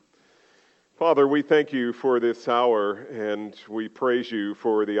Father, we thank you for this hour, and we praise you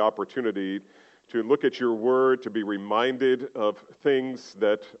for the opportunity to look at your word, to be reminded of things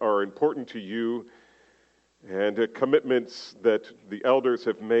that are important to you, and commitments that the elders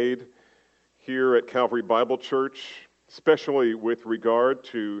have made here at Calvary Bible Church, especially with regard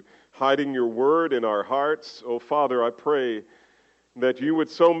to hiding your word in our hearts. Oh, Father, I pray that you would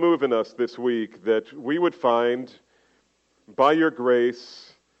so move in us this week that we would find, by your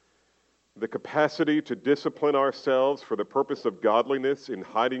grace, the capacity to discipline ourselves for the purpose of godliness in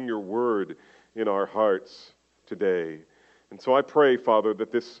hiding your word in our hearts today. And so I pray, Father,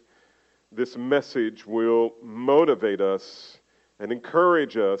 that this message will motivate us and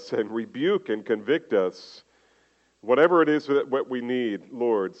encourage us and rebuke and convict us, whatever it is that what we need,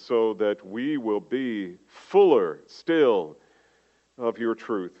 Lord, so that we will be fuller still of your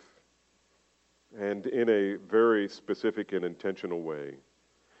truth, and in a very specific and intentional way.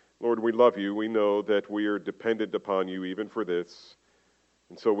 Lord, we love you. We know that we are dependent upon you even for this.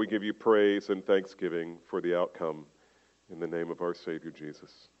 And so we give you praise and thanksgiving for the outcome in the name of our Savior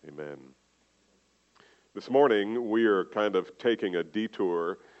Jesus. Amen. This morning, we are kind of taking a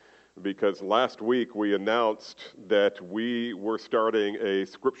detour because last week we announced that we were starting a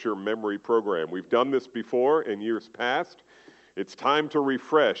scripture memory program. We've done this before in years past. It's time to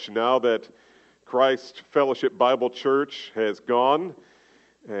refresh now that Christ Fellowship Bible Church has gone.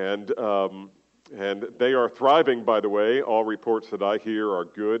 And they are thriving, by the way. All reports that I hear are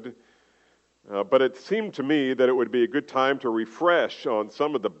good. But it seemed to me that it would be a good time to refresh on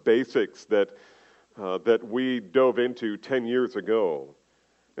some of the basics that we dove into 10 years ago.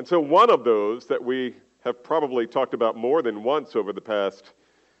 And so one of those that we have probably talked about more than once over the past,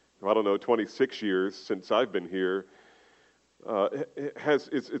 26 years since I've been here,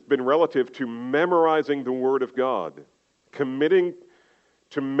 it's been relative to memorizing the Word of God, committing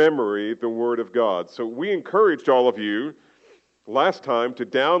to memory the Word of God. So we encouraged all of you last time to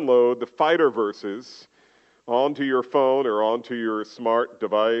download the fighter verses onto your phone or onto your smart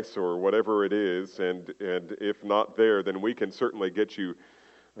device or whatever it is, and if not there, then we can certainly get you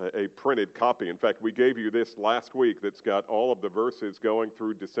a printed copy. In fact, we gave you this last week that's got all of the verses going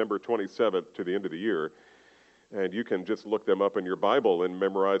through December 27th to the end of the year. And you can just look them up in your Bible and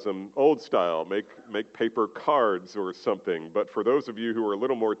memorize them old style, make paper cards or something. But for those of you who are a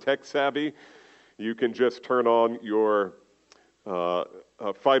little more tech savvy, you can just turn on your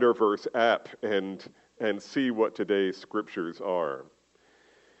Fighter Verse app and see what today's scriptures are.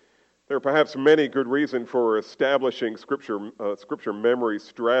 There are perhaps many good reasons for establishing scripture memory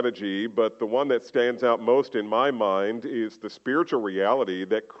strategy, but the one that stands out most in my mind is the spiritual reality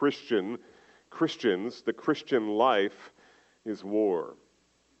that Christians, the Christian life is war.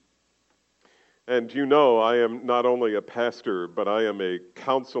 And you know, I am not only a pastor, but I am a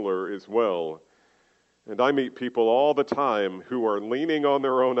counselor as well. And I meet people all the time who are leaning on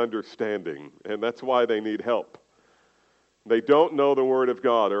their own understanding, and that's why they need help. They don't know the Word of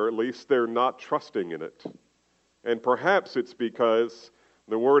God, or at least they're not trusting in it. And perhaps it's because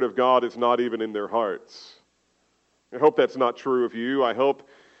the Word of God is not even in their hearts. I hope that's not true of you. I hope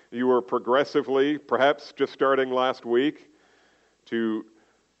you were progressively, perhaps just starting last week, to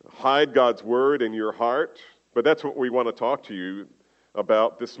hide God's Word in your heart. But that's what we want to talk to you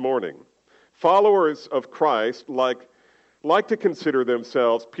about this morning. Followers of Christ like to consider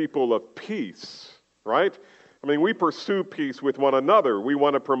themselves people of peace, right? I mean, we pursue peace with one another. We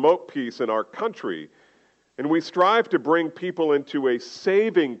want to promote peace in our country. And we strive to bring people into a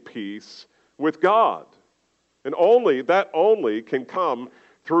saving peace with God. And that only can come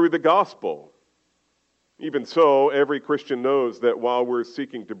through the gospel. Even so, every Christian knows that while we're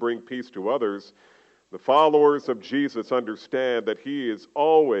seeking to bring peace to others, the followers of Jesus understand that he is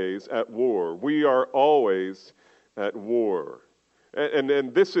always at war. We are always at war.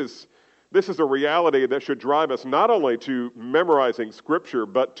 And this is a reality that should drive us not only to memorizing Scripture,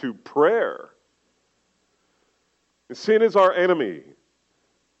 but to prayer. Sin is our enemy,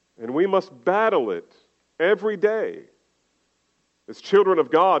 and we must battle it every day. As children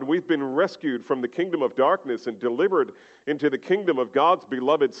of God, we've been rescued from the kingdom of darkness and delivered into the kingdom of God's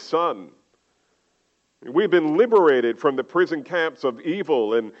beloved Son. We've been liberated from the prison camps of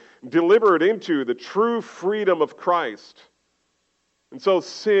evil and delivered into the true freedom of Christ. And so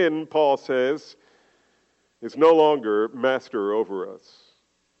sin, Paul says, is no longer master over us.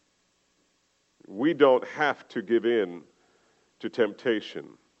 We don't have to give in to temptation.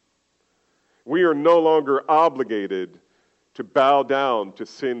 We are no longer obligated to bow down to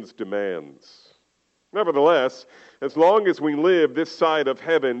sin's demands. Nevertheless, as long as we live this side of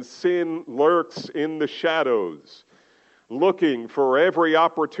heaven, sin lurks in the shadows, looking for every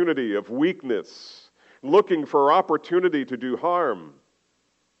opportunity of weakness, looking for opportunity to do harm.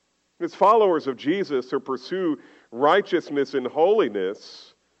 As followers of Jesus who pursue righteousness and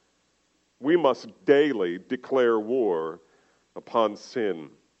holiness, we must daily declare war upon sin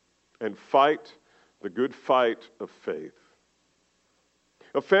and fight the good fight of faith.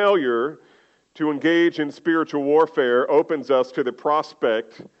 A failure to engage in spiritual warfare opens us to the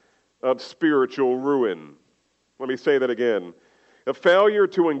prospect of spiritual ruin. Let me say that again. A failure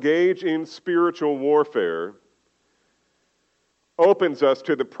to engage in spiritual warfare opens us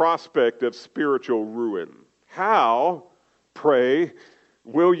to the prospect of spiritual ruin. How, pray,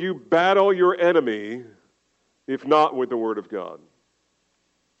 will you battle your enemy if not with the Word of God?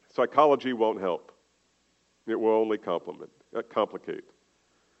 Psychology won't help. It will only complicate.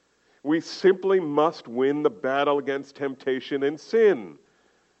 We simply must win the battle against temptation and sin.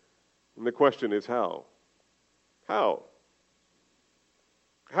 And the question is how? How?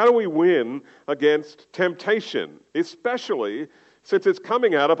 How do we win against temptation, especially since it's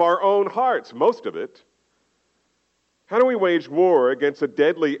coming out of our own hearts, most of it? How do we wage war against a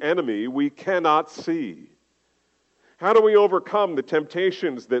deadly enemy we cannot see? How do we overcome the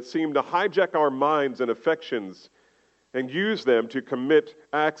temptations that seem to hijack our minds and affections and use them to commit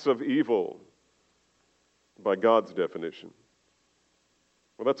acts of evil by God's definition?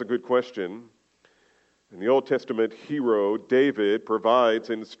 Well, that's a good question. And the Old Testament hero, David, provides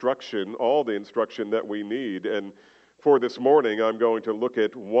instruction, all the instruction that we need. And for this morning, I'm going to look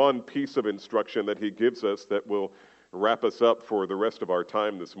at one piece of instruction that he gives us that will wrap us up for the rest of our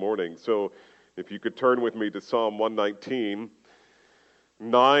time this morning. So if you could turn with me to Psalm 119,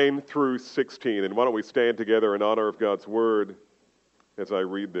 9 through 16. And why don't we stand together in honor of God's word as I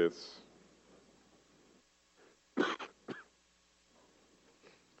read this.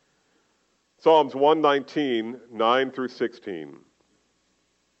 Psalms 119, 9 through 16.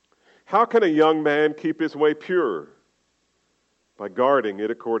 How can a young man keep his way pure? By guarding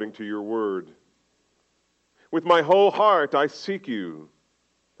it according to your word. With my whole heart I seek you.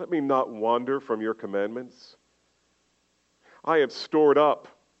 Let me not wander from your commandments. I have stored up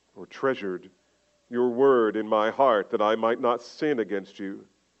or treasured your word in my heart that I might not sin against you.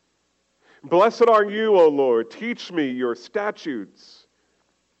 Blessed are you, O Lord. Teach me your statutes.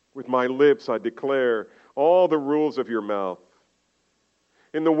 With my lips I declare all the rules of your mouth.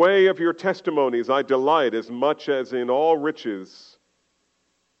 In the way of your testimonies I delight as much as in all riches.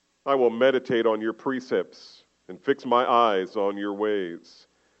 I will meditate on your precepts and fix my eyes on your ways.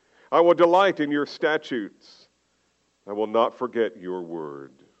 I will delight in your statutes. I will not forget your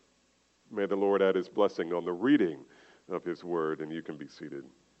word. May the Lord add his blessing on the reading of his word, and you can be seated.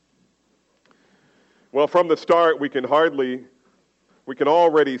 Well, from the start, we can already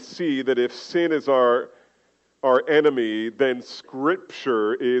see that if sin is our enemy, then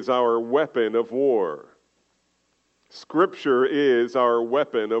Scripture is our weapon of war. Scripture is our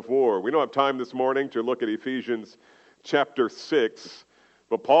weapon of war. We don't have time this morning to look at Ephesians chapter 6,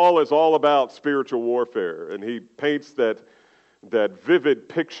 but Paul is all about spiritual warfare, and he paints that vivid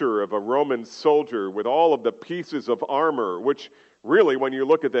picture of a Roman soldier with all of the pieces of armor, which really, when you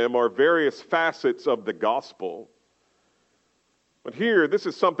look at them, are various facets of the gospel. But here, this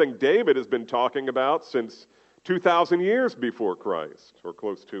is something David has been talking about since 2,000 years before Christ, or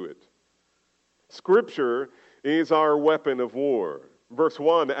close to it. Scripture is our weapon of war. Verse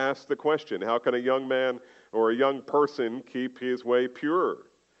 1 asks the question, how can a young man or a young person keep his way pure?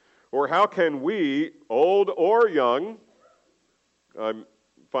 Or how can we, old or young, I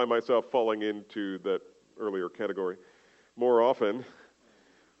find myself falling into that earlier category more often,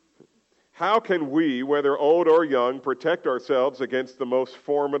 how can we, whether old or young, protect ourselves against the most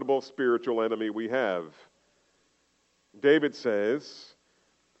formidable spiritual enemy we have? David says,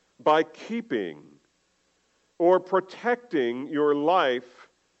 by keeping or protecting your life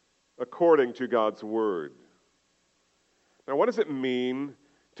according to God's word. Now, what does it mean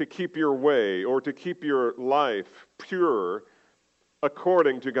to keep your way or to keep your life pure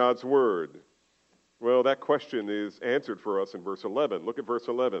according to God's word? Well, that question is answered for us in verse 11. Look at verse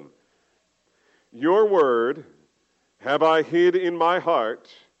 11. Your word have I hid in my heart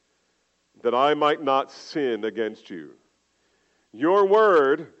that I might not sin against you. Your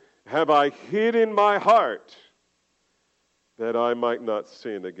word have I hid in my heart that I might not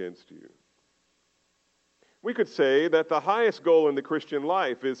sin against you. We could say that the highest goal in the Christian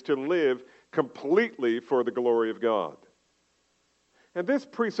life is to live completely for the glory of God. And this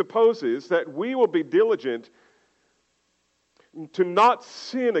presupposes that we will be diligent to not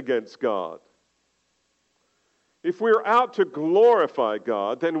sin against God. If we're out to glorify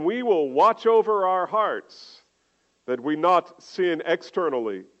God, then we will watch over our hearts that we not sin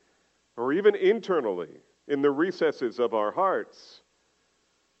externally or even internally in the recesses of our hearts.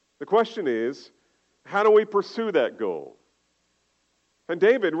 The question is, how do we pursue that goal? And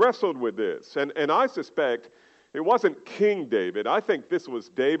David wrestled with this, and I suspect it wasn't King David. I think this was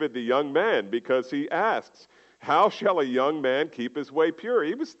David the young man, because he asks, how shall a young man keep his way pure?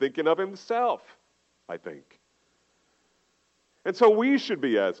 He was thinking of himself, I think. And so we should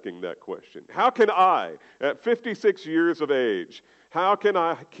be asking that question. How can I, at 56 years of age, how can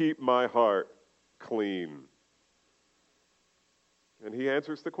I keep my heart clean? And he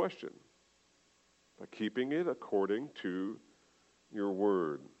answers the question by keeping it according to your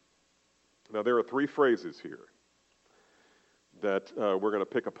word. Now, there are three phrases here that we're going to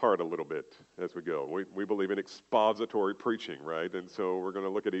pick apart a little bit as we go. We believe in expository preaching, right? And so we're going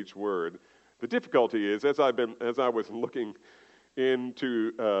to look at each word. The difficulty is, as I was looking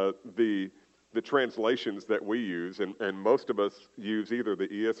into the translations that we use, and most of us use either the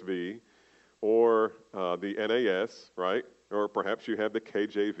ESV or the NAS, right? Or perhaps you have the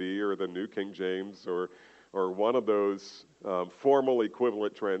KJV or the New King James or one of those formal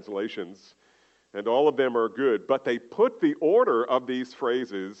equivalent translations. And all of them are good, but they put the order of these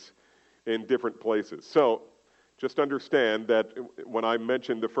phrases in different places. So just understand that when I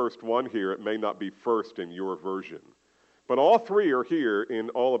mention the first one here, it may not be first in your version. But all three are here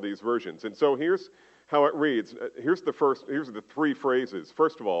in all of these versions. And so here's how it reads. Here's the three phrases.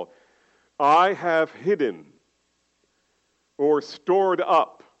 First of all, I have hidden, or stored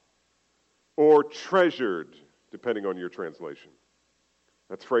up, or treasured, depending on your translation.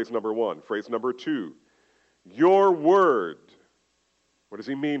 That's phrase number one. Phrase number two, your word. What does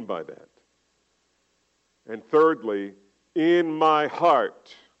he mean by that? And thirdly, in my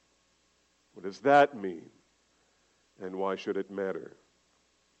heart. What does that mean? And why should it matter?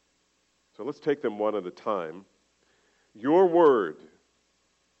 So let's take them one at a time. Your word.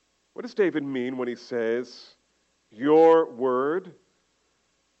 What does David mean when he says, your word?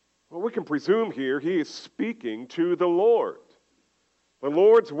 Well, we can presume here he is speaking to the Lord. The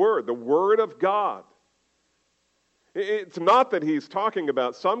Lord's word, the word of God. It's not that he's talking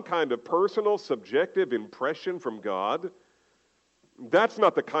about some kind of personal, subjective impression from God. That's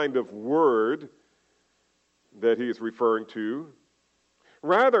not the kind of word that he is referring to.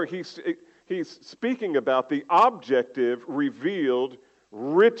 Rather, he's speaking about the objective, revealed,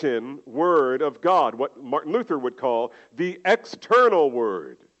 written word of God, what Martin Luther would call the external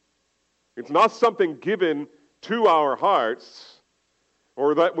word. It's not something given to our hearts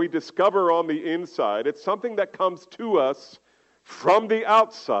or that we discover on the inside. It's something that comes to us from the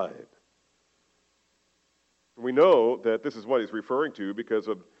outside. We know that this is what he's referring to because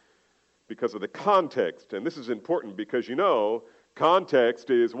of the context. And this is important because, context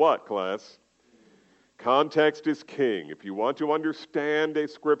is what, class? Context is king. If you want to understand a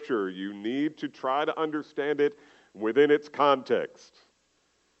scripture, you need to try to understand it within its context.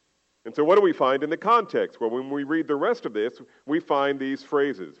 And so what do we find in the context? Well, when we read the rest of this, we find these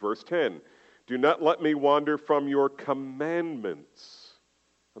phrases. Verse 10, do not let me wander from your commandments.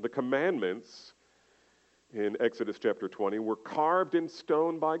 The commandments in Exodus chapter 20 were carved in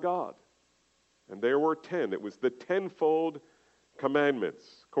stone by God. And there were 10. It was the tenfold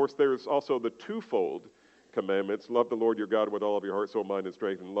commandments. Of course, there's also the twofold commandments. Love the Lord your God with all of your heart, soul, mind, and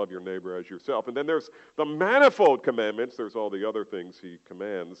strength, and love your neighbor as yourself. And then there's the manifold commandments. There's all the other things he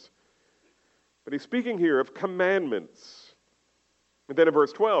commands. But he's speaking here of commandments. And then in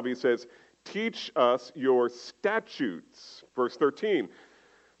verse 12 he says, teach us your statutes. Verse 13,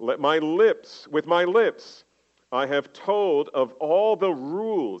 with my lips, I have told of all the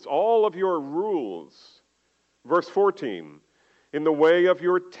rules, all of your rules. Verse 14, in the way of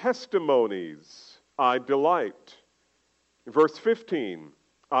your testimonies I delight. Verse 15,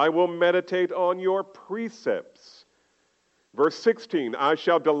 I will meditate on your precepts. Verse 16, I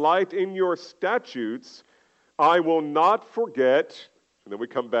shall delight in your statutes. I will not forget, and then we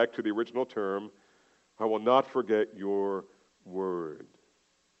come back to the original term, I will not forget your word.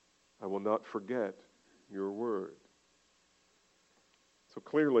 I will not forget your word. So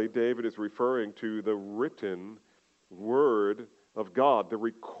clearly, David is referring to the written word of God, the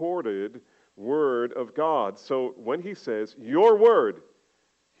recorded word of God. So when he says, your word,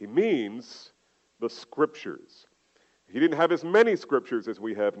 he means the scriptures. He didn't have as many scriptures as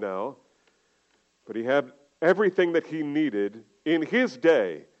we have now, but he had everything that he needed in his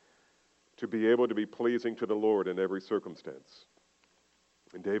day to be able to be pleasing to the Lord in every circumstance.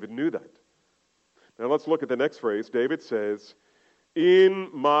 And David knew that. Now let's look at the next phrase. David says, in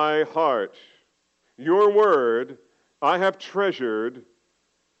my heart, your word I have treasured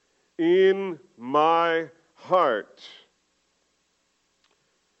in my heart.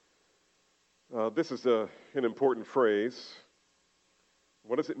 This is an important phrase.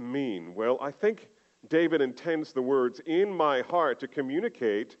 What does it mean? Well, I think David intends the words "in my heart" to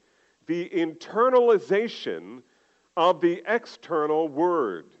communicate the internalization of the external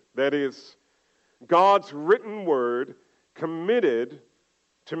word. That is, God's written word committed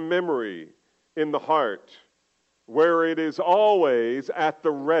to memory in the heart, where it is always at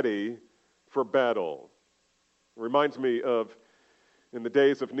the ready for battle. It reminds me of in the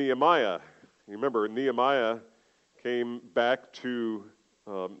days of Nehemiah. You remember Nehemiah came back to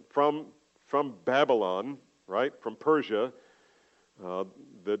from Babylon, right, from Persia.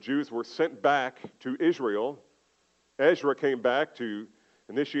 The Jews were sent back to Israel. Ezra came back to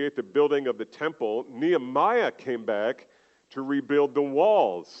initiate the building of the temple. Nehemiah came back to rebuild the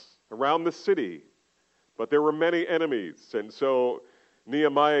walls around the city. But there were many enemies, and so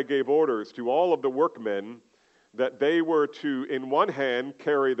Nehemiah gave orders to all of the workmen that they were to, in one hand,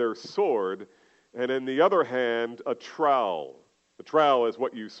 carry their sword, and in the other hand, a trowel. The trowel is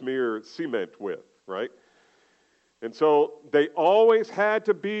what you smear cement with, right? And so they always had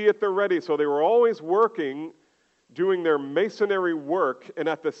to be at the ready. So they were always working, doing their masonry work, and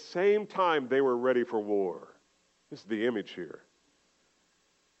at the same time, they were ready for war. This is the image here.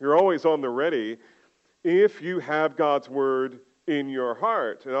 You're always on the ready if you have God's word in your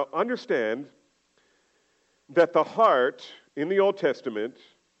heart. Now, understand that the heart in the Old Testament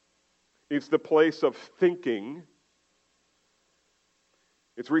is the place of thinking.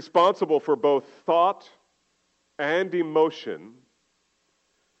 It's responsible for both thought and emotion.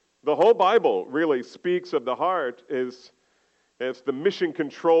 The whole Bible really speaks of the heart as the mission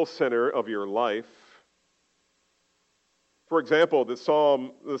control center of your life. For example, the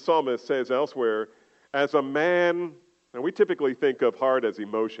psalmist says elsewhere, as a man, and we typically think of heart as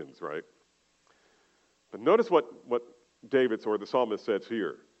emotions, right? But notice what David or the psalmist says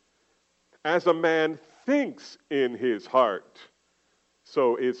here. As a man thinks in his heart,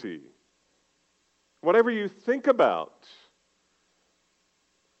 so is he. Whatever you think about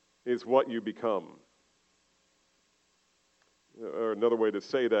is what you become. Or another way to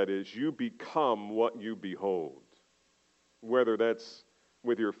say that is you become what you behold. Whether that's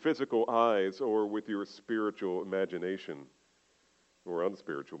with your physical eyes or with your spiritual imagination, or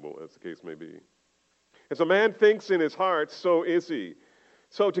unspiritual, as the case may be. As a man thinks in his heart, so is he.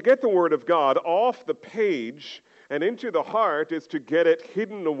 So to get the Word of God off the page and into the heart is to get it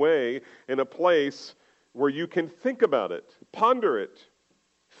hidden away in a place where you can think about it, ponder it,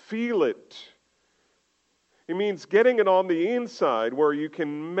 feel it. It means getting it on the inside where you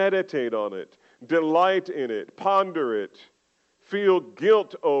can meditate on it, delight in it, ponder it, feel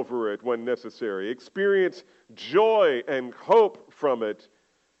guilt over it when necessary, experience joy and hope from it,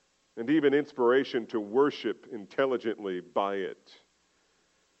 and even inspiration to worship intelligently by it.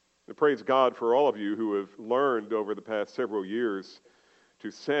 And praise God for all of you who have learned over the past several years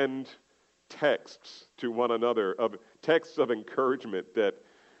to send texts to one another, of texts of encouragement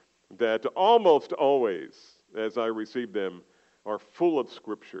that almost always, as I receive them, are full of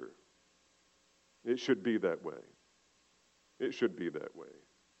Scripture. It should be that way. It should be that way.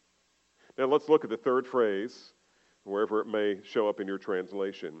 Now let's look at the third phrase, wherever it may show up in your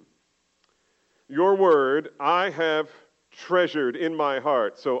translation. Your word I have treasured in my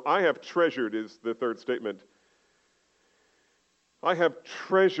heart. So I have treasured is the third statement. I have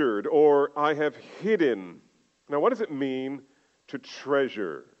treasured, or I have hidden. Now what does it mean to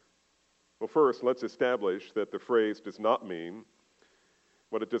treasure? Well, first, let's establish that the phrase does not mean,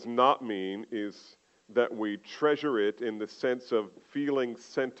 what it does not mean is that we treasure it in the sense of feeling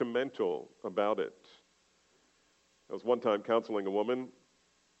sentimental about it. I was one time counseling a woman.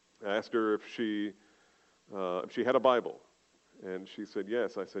 I asked her if she had a Bible, and she said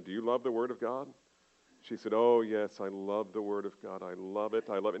yes. I said, "Do you love the Word of God?" She said, "Oh yes, I love the Word of God. I love it.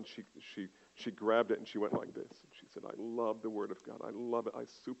 I love it." And she grabbed it and she went like this. And she said, "I love the Word of God. I love it. I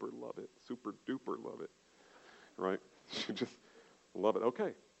super love it. Super duper love it." Right? She just love it.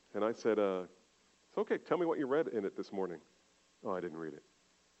 Okay. And I said, "It's okay. Tell me what you read in it this morning." "Oh, I didn't read it."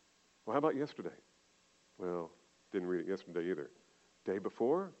 "Well, how about yesterday?" "Well, didn't read it yesterday either." "Day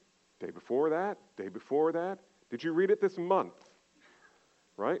before? Day before that? Day before that? Did you read it this month?"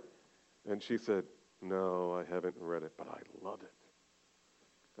 Right? And she said, "No, I haven't read it, but I love it."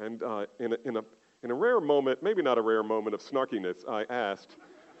 And in a rare moment, maybe not a rare moment of snarkiness, I asked,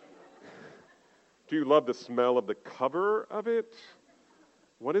 "Do you love the smell of the cover of it?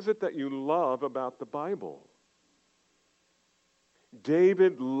 What is it that you love about the Bible?"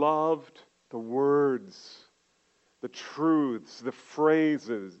 David loved the words, the truths, the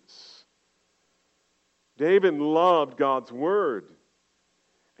phrases. David loved God's word.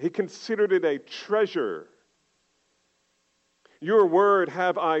 He considered it a treasure. Your word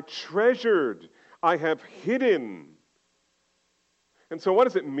have I treasured, I have hidden. And so what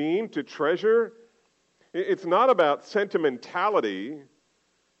does it mean to treasure? It's not about sentimentality.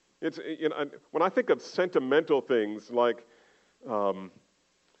 It's, when I think of sentimental things like an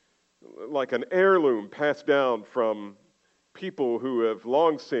heirloom passed down from people who have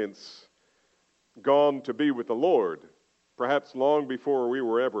long since gone to be with the Lord, perhaps long before we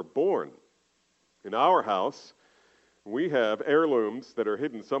were ever born. In our house, we have heirlooms that are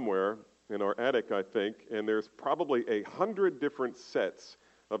hidden somewhere in our attic, I think, and there's probably 100 different sets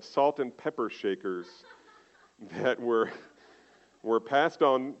of salt and pepper shakers that were passed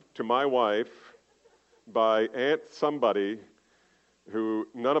on to my wife by Aunt somebody who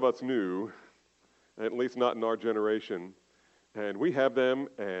none of us knew, at least not in our generation. And we have them,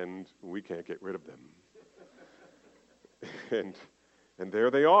 and we can't get rid of them. And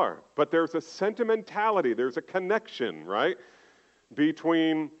there they are. But there's a sentimentality, there's a connection, right,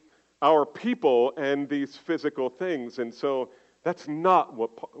 between our people and these physical things. And so that's not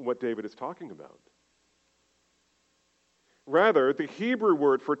what David is talking about. Rather, the Hebrew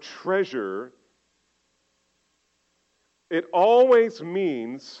word for treasure, it always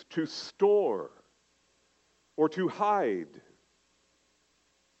means to store or to hide.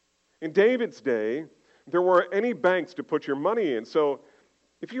 In David's day, there weren't any banks to put your money in. So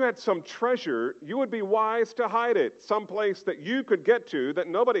if you had some treasure, you would be wise to hide it someplace that you could get to that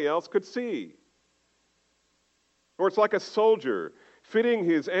nobody else could see. Or it's like a soldier fitting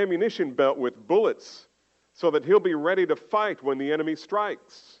his ammunition belt with bullets so that he'll be ready to fight when the enemy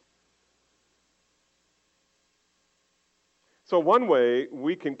strikes. So one way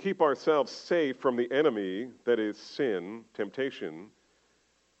we can keep ourselves safe from the enemy, that is sin, temptation,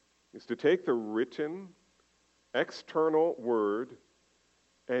 is to take the written, external word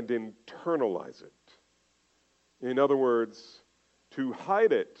and internalize it. In other words, to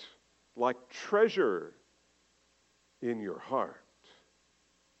hide it like treasure in your heart.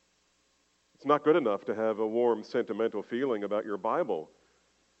 It's not good enough to have a warm, sentimental feeling about your Bible.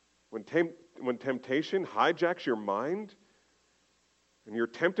 When temptation hijacks your mind, and you're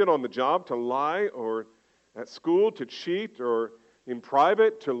tempted on the job to lie, or at school to cheat, or in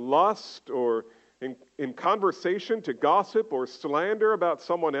private to lust, or in conversation to gossip or slander about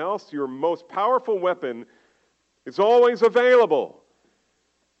someone else, your most powerful weapon is always available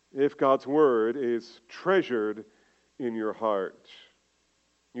if God's word is treasured in your heart.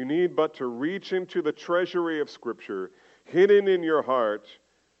 You need but to reach into the treasury of Scripture, hidden in your heart,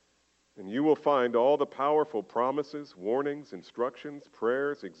 and you will find all the powerful promises, warnings, instructions,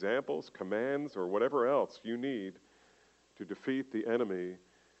 prayers, examples, commands, or whatever else you need to defeat the enemy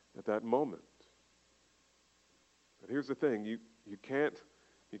at that moment. But here's the thing, you can't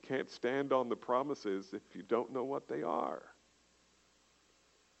stand on the promises if you don't know what they are.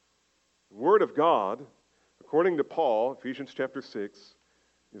 The Word of God, according to Paul, Ephesians chapter 6,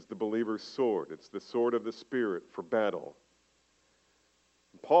 is the believer's sword. It's the sword of the Spirit for battle.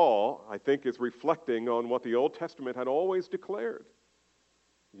 Paul, I think, is reflecting on what the Old Testament had always declared.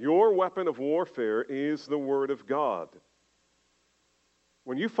 Your weapon of warfare is the Word of God.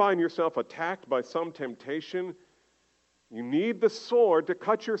 When you find yourself attacked by some temptation, you need the sword to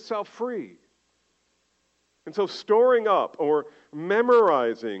cut yourself free. And so storing up or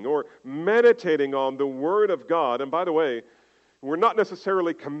memorizing or meditating on the Word of God, and by the way, we're not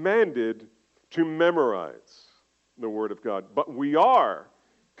necessarily commanded to memorize the Word of God, but we are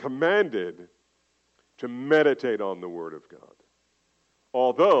commanded to meditate on the Word of God.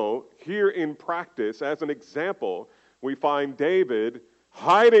 Although, here in practice, as an example, we find David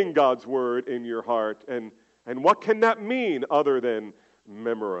hiding God's Word in your heart, and what can that mean other than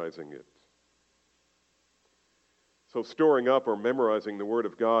memorizing it? So storing up or memorizing the Word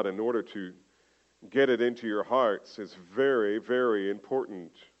of God in order to get it into your hearts is very, very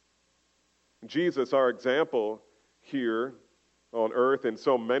important. Jesus, our example here on earth in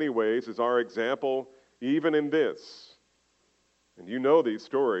so many ways, is our example even in this. And you know these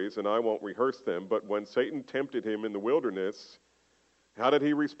stories, and I won't rehearse them, but when Satan tempted him in the wilderness, how did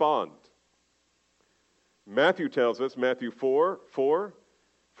he respond? Matthew tells us, Matthew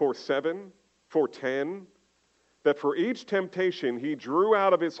 4:7, 4:10, that for each temptation he drew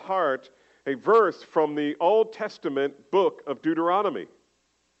out of his heart a verse from the Old Testament book of Deuteronomy.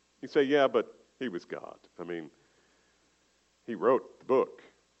 You say, yeah, but he was God. I mean, he wrote the book.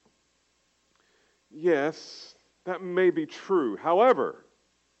 Yes, that may be true. However,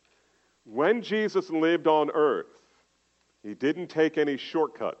 when Jesus lived on earth, he didn't take any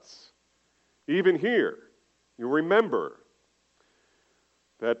shortcuts. Even here, You remember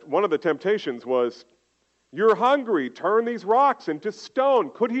that one of the temptations was, "You're hungry, turn these rocks into stone."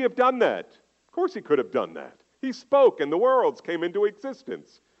 Could he have done that? Of course he could have done that. He spoke and the worlds came into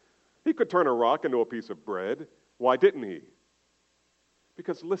existence. He could turn a rock into a piece of bread. Why didn't he?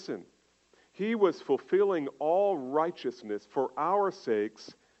 Because listen, he was fulfilling all righteousness for our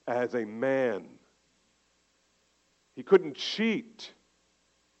sakes as a man. He couldn't cheat.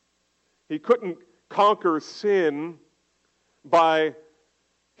 He couldn't conquer sin by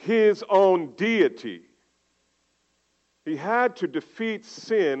his own deity. He had to defeat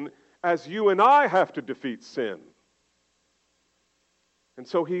sin as you and I have to defeat sin. And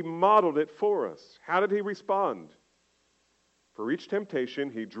so he modeled it for us. How did he respond? For each temptation,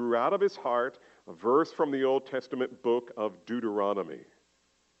 he drew out of his heart a verse from the Old Testament book of Deuteronomy.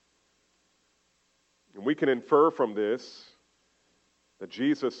 And we can infer from this that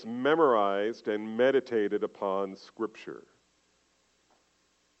Jesus memorized and meditated upon Scripture.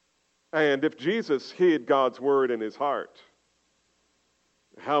 And if Jesus hid God's word in his heart,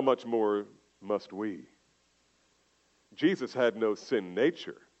 how much more must we? Jesus had no sin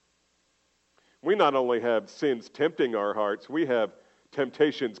nature. We not only have sins tempting our hearts, we have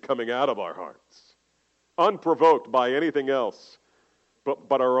temptations coming out of our hearts, unprovoked by anything else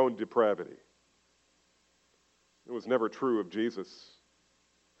but our own depravity. It was never true of Jesus.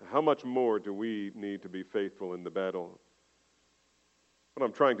 How much more do we need to be faithful in the battle? What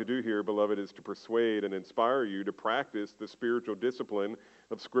I'm trying to do here, beloved, is to persuade and inspire you to practice the spiritual discipline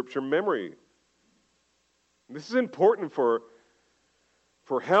of Scripture memory. This is important for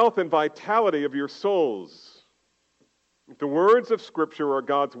health and vitality of your souls. If the words of Scripture are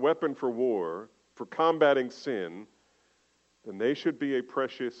God's weapon for war, for combating sin, then they should be a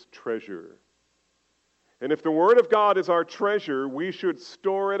precious treasure. And if the Word of God is our treasure, we should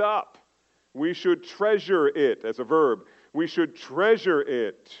store it up. We should treasure it as a verb. We should treasure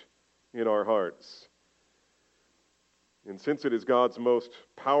it in our hearts. And since it is God's most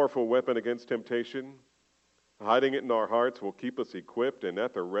powerful weapon against temptation, hiding it in our hearts will keep us equipped and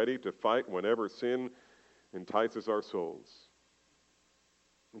at the ready to fight whenever sin entices our souls.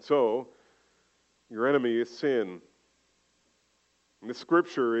 And so, your enemy is sin. And the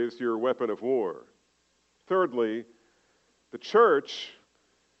Scripture is your weapon of war. Thirdly, the church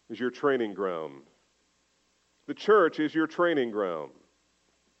is your training ground. The church is your training ground.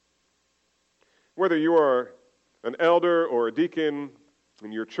 Whether you are an elder or a deacon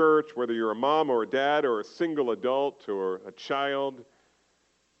in your church, whether you're a mom or a dad or a single adult or a child,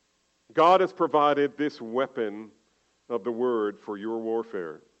 God has provided this weapon of the Word for your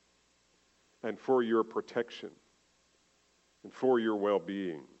warfare and for your protection and for your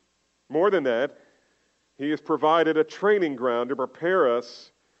well-being. More than that, He has provided a training ground to prepare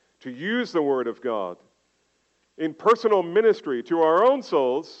us to use the Word of God in personal ministry to our own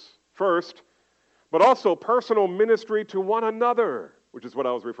souls first, but also personal ministry to one another, which is what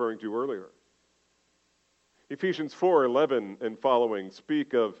I was referring to earlier. Ephesians 4:11 and following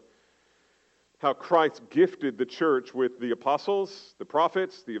speak of how Christ gifted the church with the apostles, the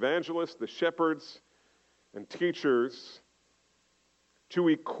prophets, the evangelists, the shepherds, and teachers to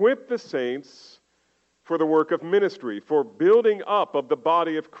equip the saints for the work of ministry, for building up of the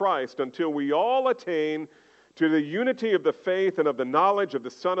body of Christ until we all attain to the unity of the faith and of the knowledge of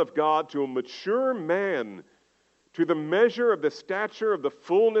the Son of God, to a mature man, to the measure of the stature of the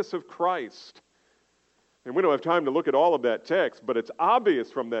fullness of Christ. And we don't have time to look at all of that text, but it's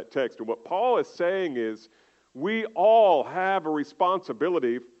obvious from that text. And what Paul is saying is we all have a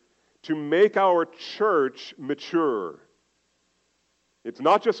responsibility to make our church mature. It's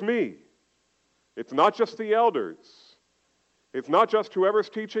not just me. It's not just the elders. It's not just whoever's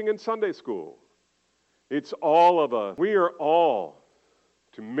teaching in Sunday school. It's all of us. We are all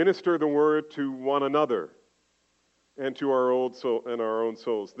to minister the word to one another and to our own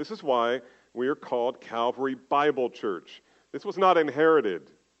souls. This is why we are called Calvary Bible Church. This was not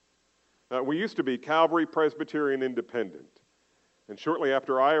inherited. We used to be Calvary Presbyterian Independent. And shortly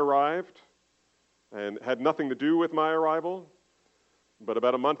after I arrived, and had nothing to do with my arrival, but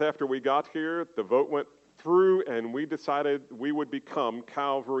about a month after we got here, the vote went through and we decided we would become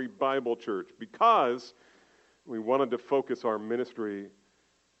Calvary Bible Church because we wanted to focus our ministry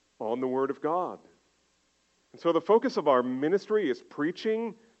on the Word of God. And so the focus of our ministry is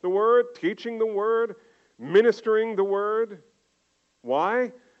preaching the Word, teaching the Word, ministering the Word.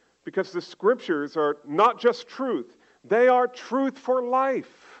 Why? Because the Scriptures are not just truth, they are truth for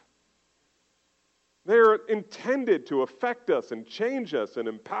life. They are intended to affect us and change us and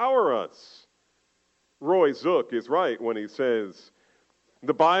empower us. Roy Zook is right when he says,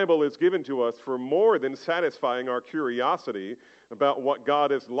 The Bible is given to us for more than satisfying our curiosity about what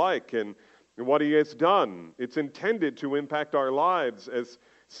God is like and what He has done. It's intended to impact our lives as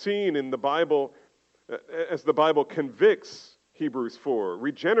seen in the Bible, as the Bible convicts, Hebrews 4,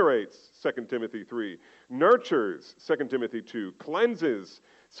 regenerates, 2 Timothy 3, nurtures, 2 Timothy 2, cleanses,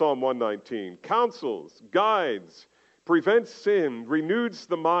 Psalm 119, counsels, guides, prevents sin, renews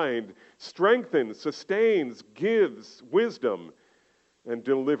the mind, strengthens, sustains, gives wisdom, and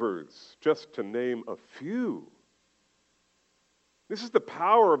delivers, just to name a few. This is the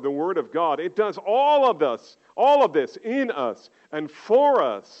power of the Word of God. It does all of this in us and for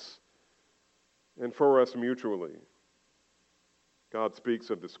us mutually. God speaks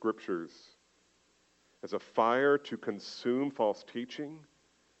of the Scriptures as a fire to consume false teaching,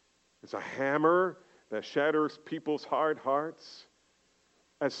 as a hammer that shatters people's hard hearts,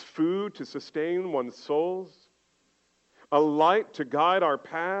 as food to sustain one's souls, a light to guide our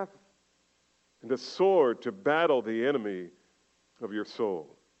path, and a sword to battle the enemy of your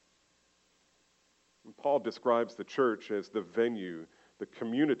soul. And Paul describes the church as the venue, the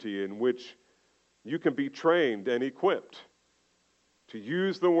community in which you can be trained and equipped to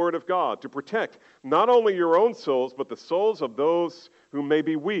use the Word of God to protect not only your own souls, but the souls of those who may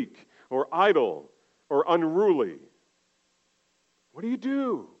be weak or idle or unruly. What do you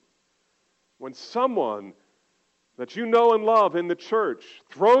do when someone that you know and love in the church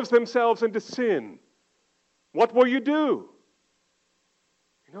throws themselves into sin? What will you do?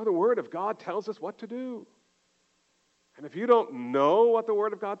 You know, the Word of God tells us what to do. And if you don't know what the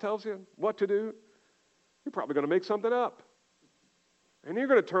Word of God tells you what to do, you're probably going to make something up. And you're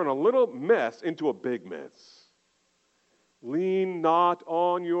going to turn a little mess into a big mess. Lean not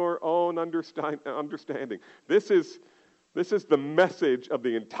on your own understanding. This is the message of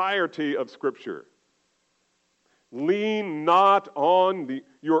the entirety of Scripture. Lean not on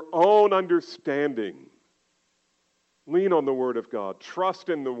your own understanding. Lean on the Word of God. Trust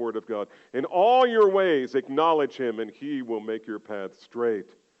in the Word of God. In all your ways, acknowledge Him, and He will make your path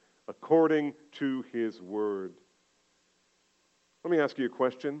straight according to His Word. Let me ask you a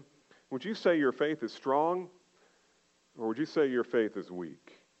question. Would you say your faith is strong, or would you say your faith is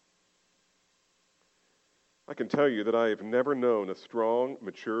weak? I can tell you that I have never known a strong,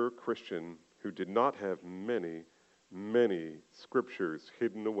 mature Christian who did not have many, many scriptures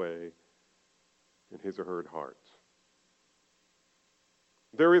hidden away in his or her heart.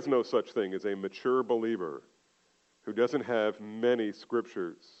 There is no such thing as a mature believer who doesn't have many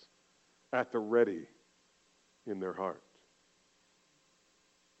scriptures at the ready in their heart.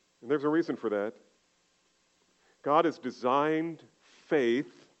 And there's a reason for that. God has designed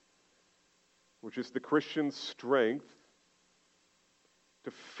faith, which is the Christian's strength,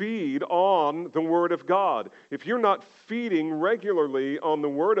 to feed on the Word of God. If you're not feeding regularly on the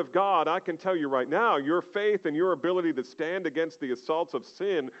Word of God, I can tell you right now, your faith and your ability to stand against the assaults of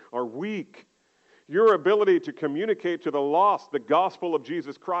sin are weak. Your ability to communicate to the lost the gospel of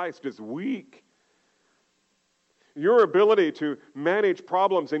Jesus Christ is weak. Your ability to manage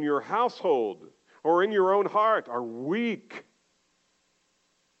problems in your household or in your own heart are weak.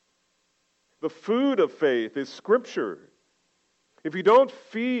 The food of faith is Scripture. If you don't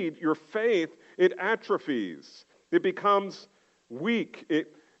feed your faith, it atrophies. It becomes weak.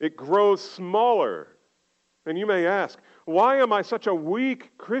 It grows smaller. And you may ask, why am I such a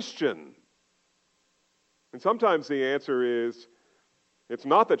weak Christian? And sometimes the answer is, it's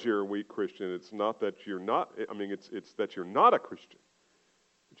not that you're a weak Christian. It's not that you're not, it's that you're not a Christian.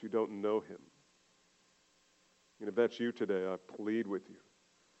 That you don't know Him. And if that's you today, I plead with you,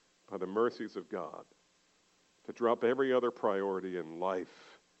 by the mercies of God, to drop every other priority in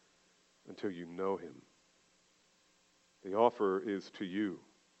life until you know Him. The offer is to you,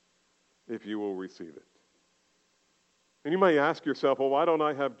 if you will receive it. And you may ask yourself, well, why don't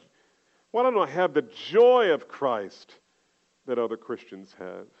I have the joy of Christ that other Christians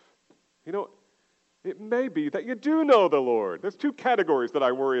have? You know, it may be that you do know the Lord. There's two categories that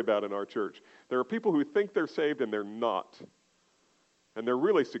I worry about in our church. There are people who think they're saved and they're not. And they're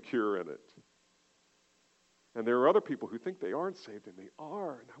really secure in it. And there are other people who think they aren't saved and they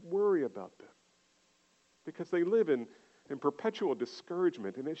are. And I worry about them. Because they live in perpetual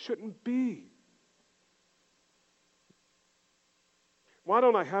discouragement, and it shouldn't be. Why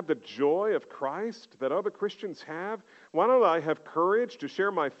don't I have the joy of Christ that other Christians have? Why don't I have courage to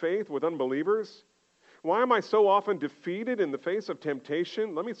share my faith with unbelievers? Why am I so often defeated in the face of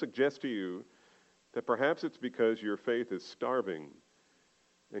temptation? Let me suggest to you that perhaps it's because your faith is starving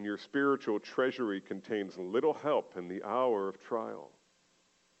and your spiritual treasury contains little help in the hour of trial.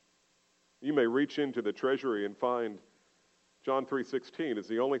 You may reach into the treasury and find John 3:16 is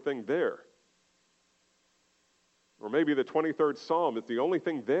the only thing there. Or maybe the 23rd Psalm is the only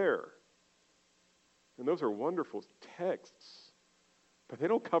thing there. And those are wonderful texts, but they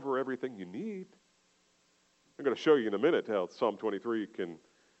don't cover everything you need. I'm going to show you in a minute how Psalm 23 can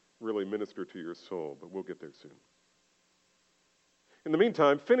really minister to your soul, but we'll get there soon. In the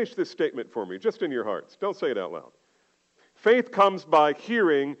meantime, finish this statement for me, just in your hearts. Don't say it out loud. Faith comes by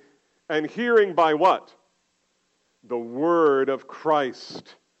hearing, and hearing by what? The Word of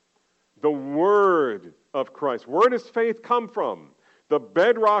Christ. The Word of Christ. Where does faith come from? The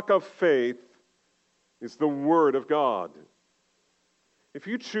bedrock of faith is the Word of God. If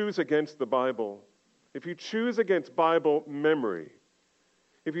you choose against the Bible, if you choose against Bible memory,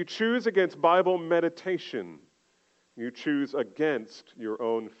 if you choose against Bible meditation, you choose against your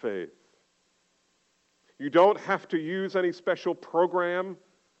own faith. You don't have to use any special program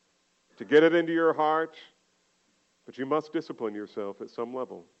to get it into your heart, but you must discipline yourself at some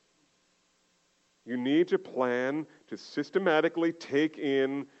level. You need to plan to systematically take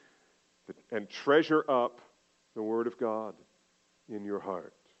in and treasure up the Word of God in your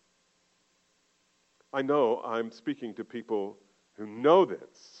heart. I know I'm speaking to people who know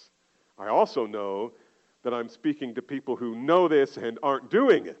this. I also know that I'm speaking to people who know this and aren't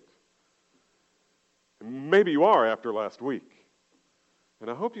doing it. And maybe you are after last week. And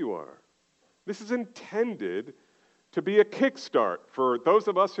I hope you are. This is intended to be a kickstart for those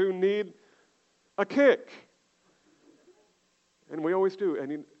of us who need a kick. And we always do.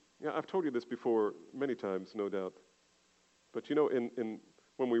 And I've told you this before many times, no doubt. But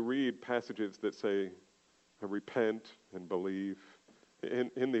when we read passages that say, repent and believe,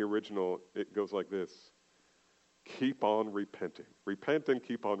 in the original, it goes like this. Keep on repenting. Repent and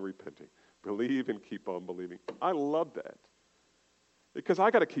keep on repenting. Believe and keep on believing. I love that. Because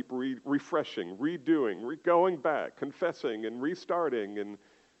I got to keep refreshing, redoing, going back, confessing and restarting. And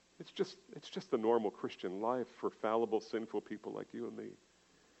it's just the normal Christian life for fallible, sinful people like you and me.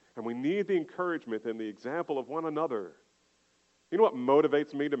 And we need the encouragement and the example of one another. You know what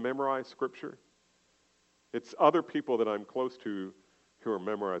motivates me to memorize Scripture? It's other people that I'm close to who are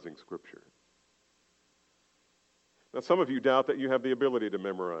memorizing Scripture. Now, some of you doubt that you have the ability to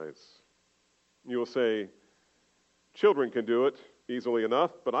memorize. You will say, children can do it easily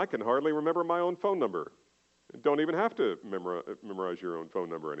enough, but I can hardly remember my own phone number. You don't even have to memorize your own phone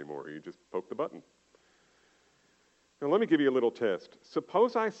number anymore. You just poke the button. Now, let me give you a little test.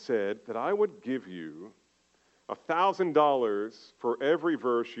 Suppose I said that I would give you $1,000 for every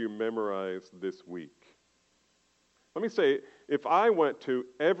verse you memorize this week. Let me say, if I went to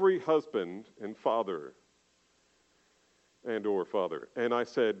every husband and father or father, and I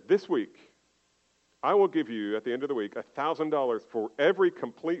said, this week, I will give you, at the end of the week, $1,000 for every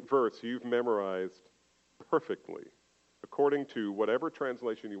complete verse you've memorized perfectly, according to whatever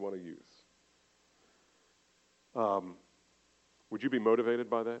translation you want to use. Would you be motivated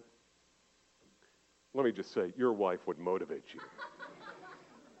by that? Let me just say, your wife would motivate you.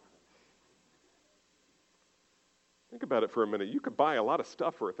 Think about it for a minute. You could buy a lot of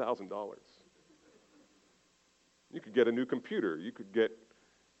stuff for $1,000. You could get a new computer. You could get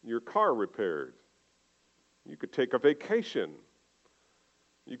your car repaired. You could take a vacation.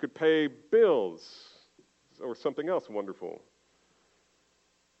 You could pay bills or something else wonderful.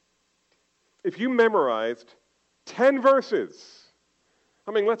 If you memorized 10 verses,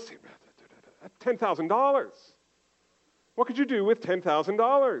 let's see, $10,000. What could you do with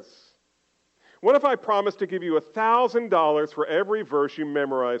 $10,000? What if I promised to give you $1,000 for every verse you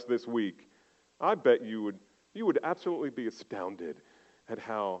memorize this week? I bet you would absolutely be astounded at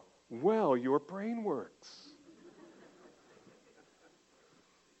how well your brain works.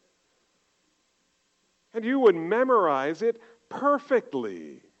 And you would memorize it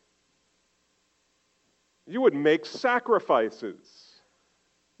perfectly. You would make sacrifices.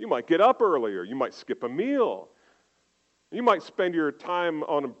 You might get up earlier. You might skip a meal. You might spend your time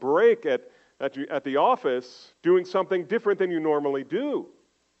on a break at the office doing something different than you normally do.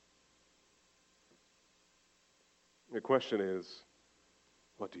 The question is,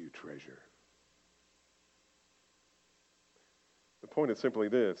 what do you treasure? The point is simply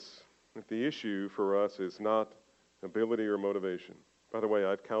this, that the issue for us is not ability or motivation. By the way,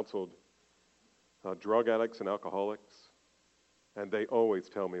 I've counseled drug addicts and alcoholics, and they always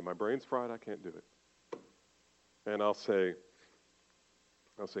tell me, my brain's fried, I can't do it. And I'll say,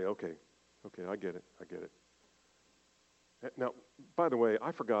 okay, I get it. Now, by the way,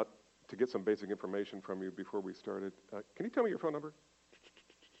 I forgot to get some basic information from you before we started. Can you tell me your phone number?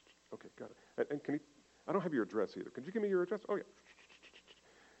 Okay, got it. And I don't have your address either. Could you give me your address? Oh,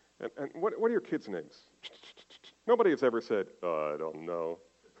 yeah. And what are your kids' names? Nobody has ever said, I don't know.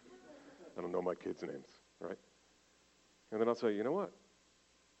 I don't know my kids' names, right? And then I'll say, you know what?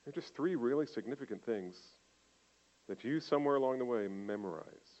 There are just 3 really significant things that you somewhere along the way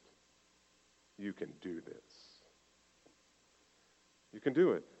memorized. You can do this. You can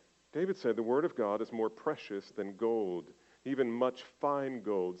do it. David said the word of God is more precious than gold, even much fine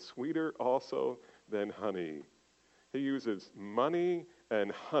gold, sweeter also than honey. He uses money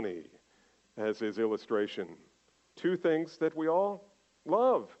and honey as his illustration. 2 things that we all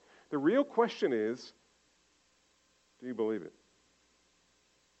love. The real question is, do you believe it?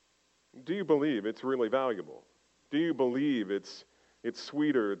 Do you believe it's really valuable? Do you believe it's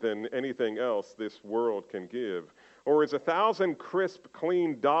sweeter than anything else this world can give? Or is 1,000 crisp,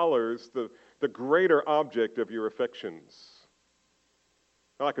 clean dollars the greater object of your affections?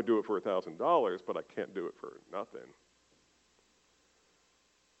 Now, I could do it for $1,000, but I can't do it for nothing.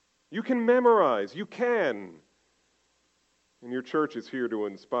 You can memorize. You can. And your church is here to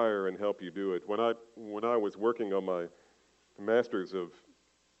inspire and help you do it. When I was working on my master's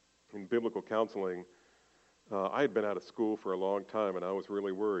in biblical counseling, I had been out of school for a long time, and I was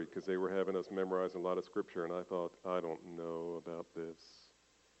really worried because they were having us memorize a lot of scripture, and I thought, I don't know about this.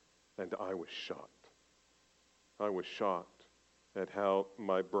 And I was shocked. I was shocked at how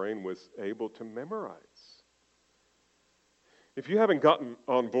my brain was able to memorize. If you haven't gotten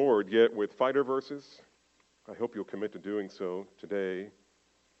on board yet with fighter verses, I hope you'll commit to doing so today.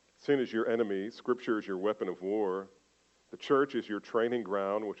 Sin is your enemy. Scripture is your weapon of war. The church is your training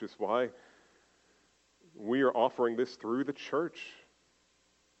ground, which is why we are offering this through the church.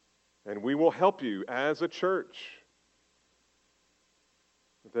 And we will help you as a church.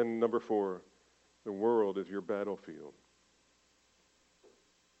 But then number 4, the world is your battlefield.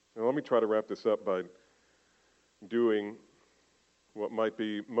 Now let me try to wrap this up by doing what might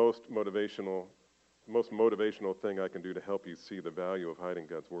be most motivational thing I can do to help you see the value of hiding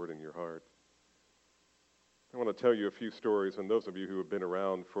God's word in your heart. I want to tell you a few stories, and those of you who have been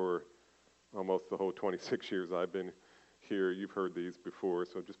around for almost the whole 26 years I've been here, you've heard these before,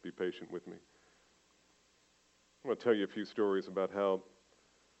 so just be patient with me. I want to tell you a few stories about how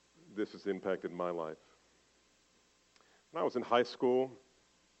this has impacted my life. When I was in high school,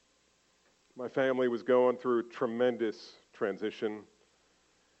 my family was going through a tremendous transition.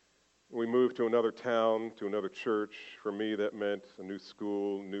 We moved to another town, to another church. For me, that meant a new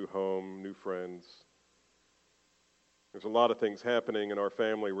school, new home, new friends. There's a lot of things happening in our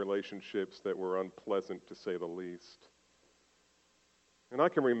family relationships that were unpleasant, to say the least. And I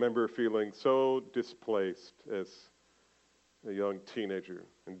can remember feeling so displaced as a young teenager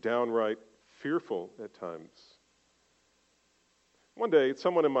and downright fearful at times. One day,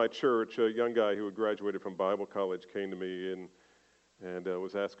 someone in my church, a young guy who had graduated from Bible college, came to me and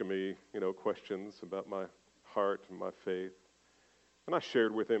was asking me, questions about my heart and my faith. And I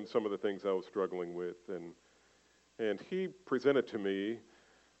shared with him some of the things I was struggling with. And he presented to me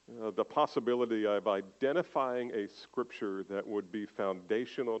the possibility of identifying a scripture that would be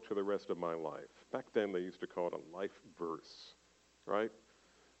foundational to the rest of my life. Back then, they used to call it a life verse, right?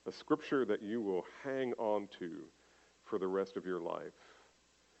 A scripture that you will hang on to for the rest of your life.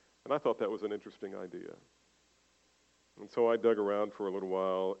 And I thought that was an interesting idea. And so I dug around for a little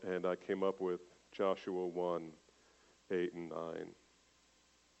while, and I came up with Joshua 1, 8 and 9.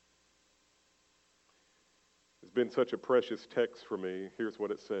 It's been such a precious text for me. Here's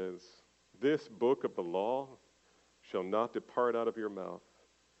what it says. This book of the law shall not depart out of your mouth,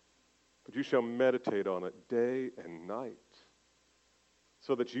 but you shall meditate on it day and night,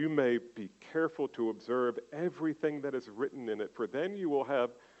 so that you may be careful to observe everything that is written in it, for then you will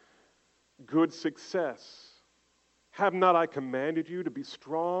have good success. Have not I commanded you to be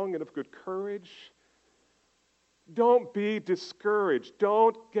strong and of good courage? Don't be discouraged.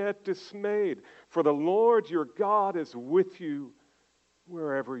 Don't get dismayed. For the Lord your God is with you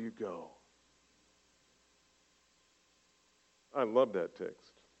wherever you go. I love that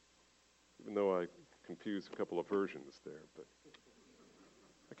text, even though I confused a couple of versions there. But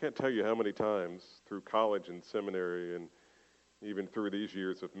I can't tell you how many times through college and seminary and even through these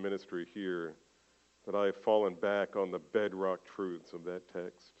years of ministry here that I have fallen back on the bedrock truths of that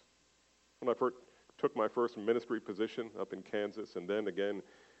text. When I first took my first ministry position up in Kansas and then again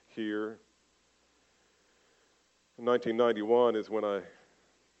here, in 1991 is when I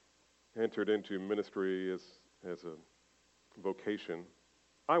entered into ministry as a vocation.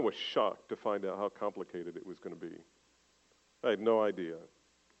 I was shocked to find out how complicated it was going to be. I had no idea.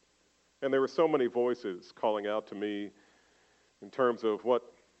 And there were so many voices calling out to me in terms of what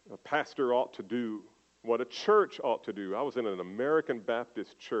a pastor ought to do, what a church ought to do. I was in an American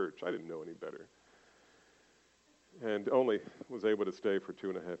Baptist church. I didn't know any better. and only was able to stay for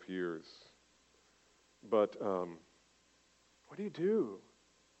 2.5 years. But what do you do?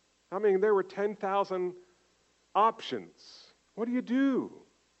 I mean, there were 10,000 options. What do you do?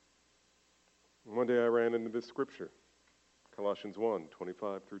 And one day I ran into this scripture, Colossians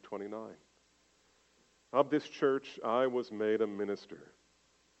 1:25 through 29. Of this church I was made a minister,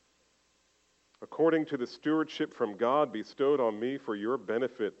 according to the stewardship from God bestowed on me for your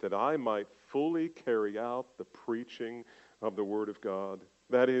benefit, that I might fully carry out the preaching of the Word of God.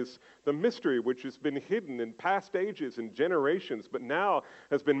 That is, the mystery which has been hidden in past ages and generations, but now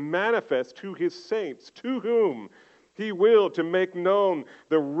has been manifest to his saints, to whom he willed to make known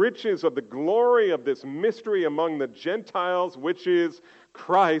the riches of the glory of this mystery among the Gentiles, which is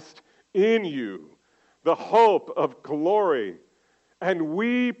Christ in you, the hope of glory. And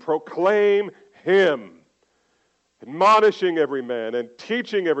we proclaim him, admonishing every man and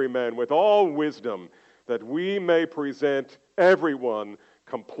teaching every man with all wisdom, that we may present everyone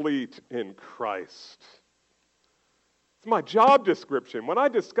complete in Christ. It's my job description. When I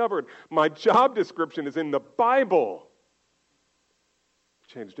discovered my job description is in the Bible, it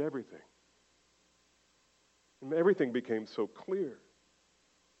changed everything. And everything became so clear.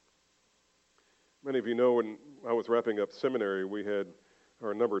 Many of you know when I was wrapping up seminary, we had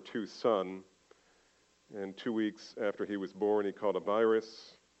our number 2 son, and 2 weeks after he was born, he caught a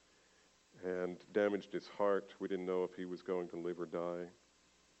virus and damaged his heart. We didn't know if he was going to live or die.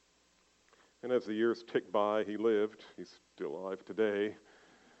 And as the years ticked by, he lived. He's still alive today.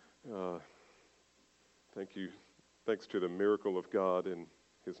 Thanks to the miracle of God in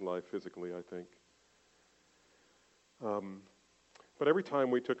his life physically, I think. But every time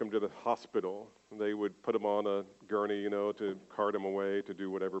we took him to the hospital, they would put him on a gurney, to cart him away to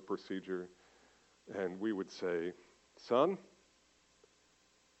do whatever procedure. And we would say, "Son,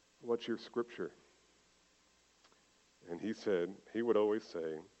 what's your scripture?" And he would always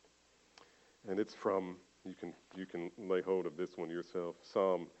say, and it's from, you can lay hold of this one yourself,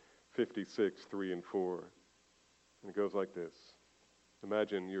 Psalm 56, 3 and 4. And it goes like this.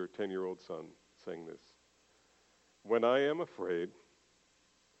 Imagine your 10-year-old son saying this. "When I am afraid,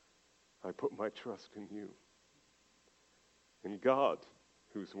 I put my trust in you. In God,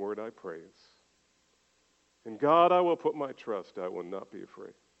 whose word I praise. In God I will put my trust, I will not be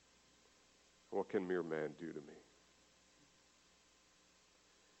afraid. What can mere man do to me?"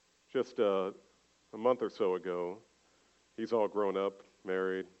 Just a month or so ago, he's all grown up,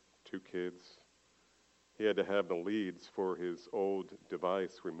 married, 2 kids. He had to have the leads for his old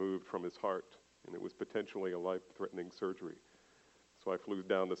device removed from his heart, and it was potentially a life-threatening surgery. So I flew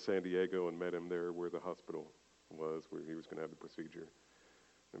down to San Diego and met him there where the hospital was, where he was going to have the procedure.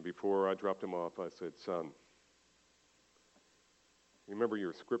 And before I dropped him off, I said, "Son, you remember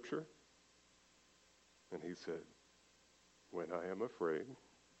your scripture?" And he said, "When I am afraid,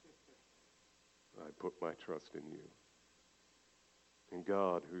 I put my trust in you. In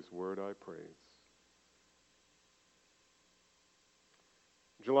God, whose word I praise."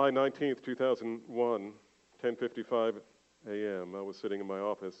 July 19th, 2001, 10:55 a.m., I was sitting in my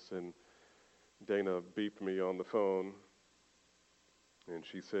office, and Dana beeped me on the phone, and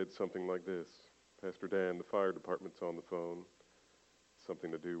she said something like this: "Pastor Dan, the fire department's on the phone. Something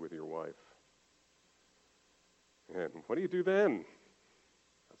to do with your wife." And what do you do then?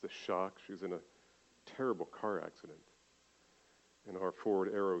 I was a shock. She was in a terrible car accident in our Ford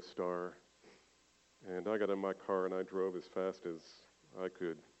Aerostar. And I got in my car and I drove as fast as I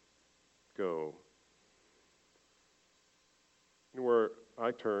could go. And where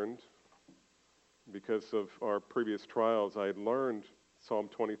I turned, because of our previous trials, I had learned Psalm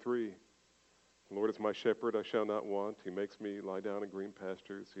 23. "The Lord is my shepherd, I shall not want. He makes me lie down in green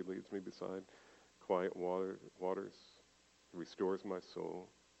pastures. He leads me beside quiet waters. He restores my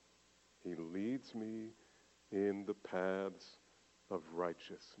soul. He leads me in the paths of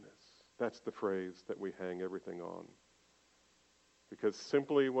righteousness." That's the phrase that we hang everything on. Because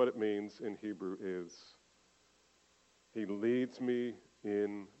simply what it means in Hebrew is, He leads me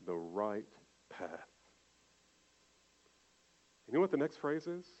in the right path. You know what the next phrase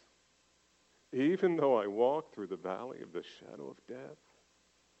is? "Even though I walk through the valley of the shadow of death,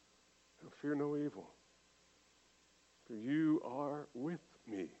 I'll fear no evil, for you are with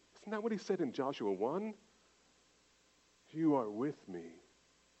me." Isn't that what he said in Joshua 1? "You are with me,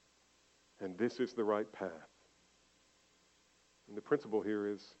 and this is the right path." And the principle here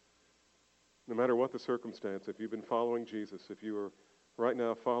is, no matter what the circumstance, if you've been following Jesus, if you are right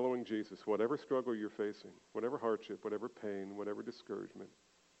now following Jesus, whatever struggle you're facing, whatever hardship, whatever pain, whatever discouragement,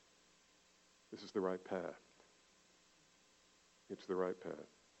 this is the right path. It's the right path.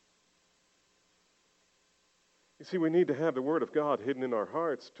 You see, we need to have the Word of God hidden in our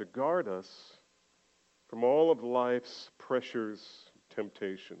hearts to guard us from all of life's pressures,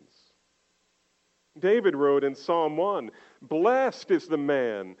 temptations. David wrote in Psalm 1, "Blessed is the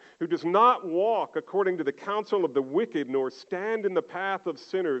man who does not walk according to the counsel of the wicked, nor stand in the path of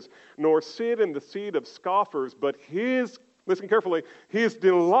sinners, nor sit in the seat of scoffers, but listen carefully, his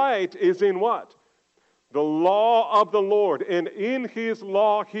delight is in what? The law of the Lord, and in his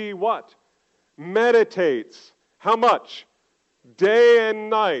law he what? Meditates." How much? Day and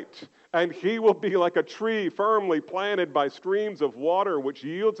night. And he will be like a tree firmly planted by streams of water, which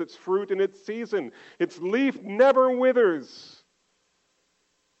yields its fruit in its season. Its leaf never withers.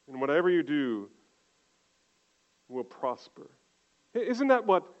 And whatever you do will prosper. Isn't that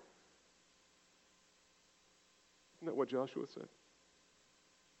what Joshua said?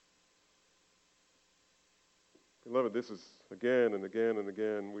 Beloved, this is again and again and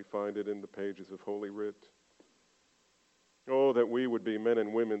again, we find it in the pages of Holy Writ. Oh, that we would be men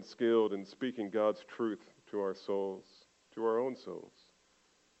and women skilled in speaking God's truth to our souls, to our own souls.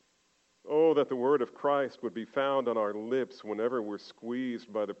 Oh, that the word of Christ would be found on our lips whenever we're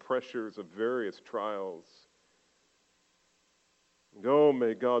squeezed by the pressures of various trials. And oh,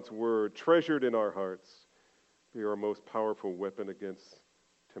 may God's word, treasured in our hearts, be our most powerful weapon against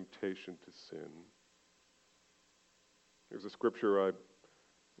temptation to sin. Here's a scripture I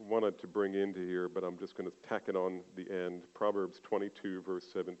wanted to bring into here, but I'm just going to tack it on the end. Proverbs 22, verse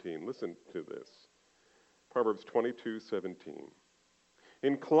 17. Listen to this. Proverbs 22:17.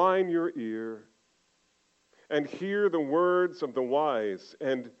 "Incline your ear and hear the words of the wise,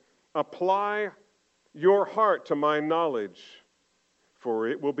 and apply your heart to my knowledge, for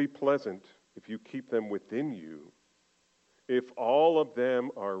it will be pleasant if you keep them within you, if all of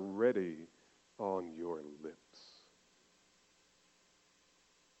them are ready on your lips."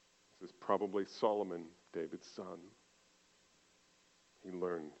 This is probably Solomon, David's son. He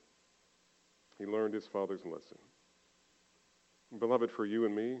learned his father's lesson. And beloved, for you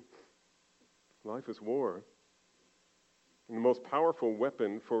and me, life is war. And the most powerful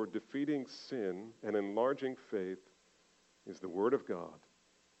weapon for defeating sin and enlarging faith is the Word of God,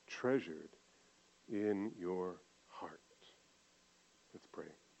 treasured in your heart. Let's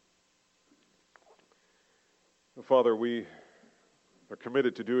pray. Father, we are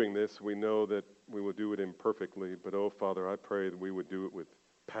committed to doing this. We know that we will do it imperfectly, but oh, Father, I pray that we would do it with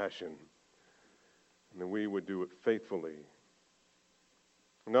passion and that we would do it faithfully.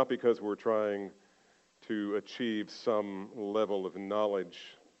 Not because we're trying to achieve some level of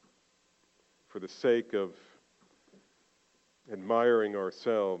knowledge for the sake of admiring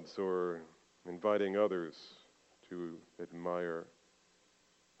ourselves or inviting others to admire,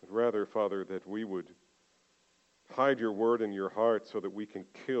 but rather, Father, that we would hide your word in your heart so that we can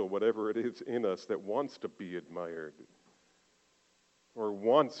kill whatever it is in us that wants to be admired or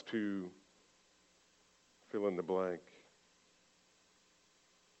wants to fill in the blank.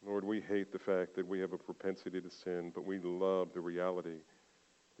 Lord, we hate the fact that we have a propensity to sin, but we love the reality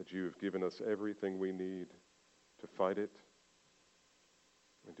that you have given us everything we need to fight it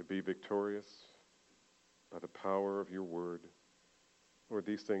and to be victorious by the power of your word. Lord,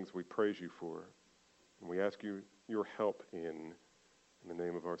 these things we praise you for, and we ask you your help in the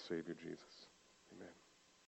name of our Savior Jesus. Amen.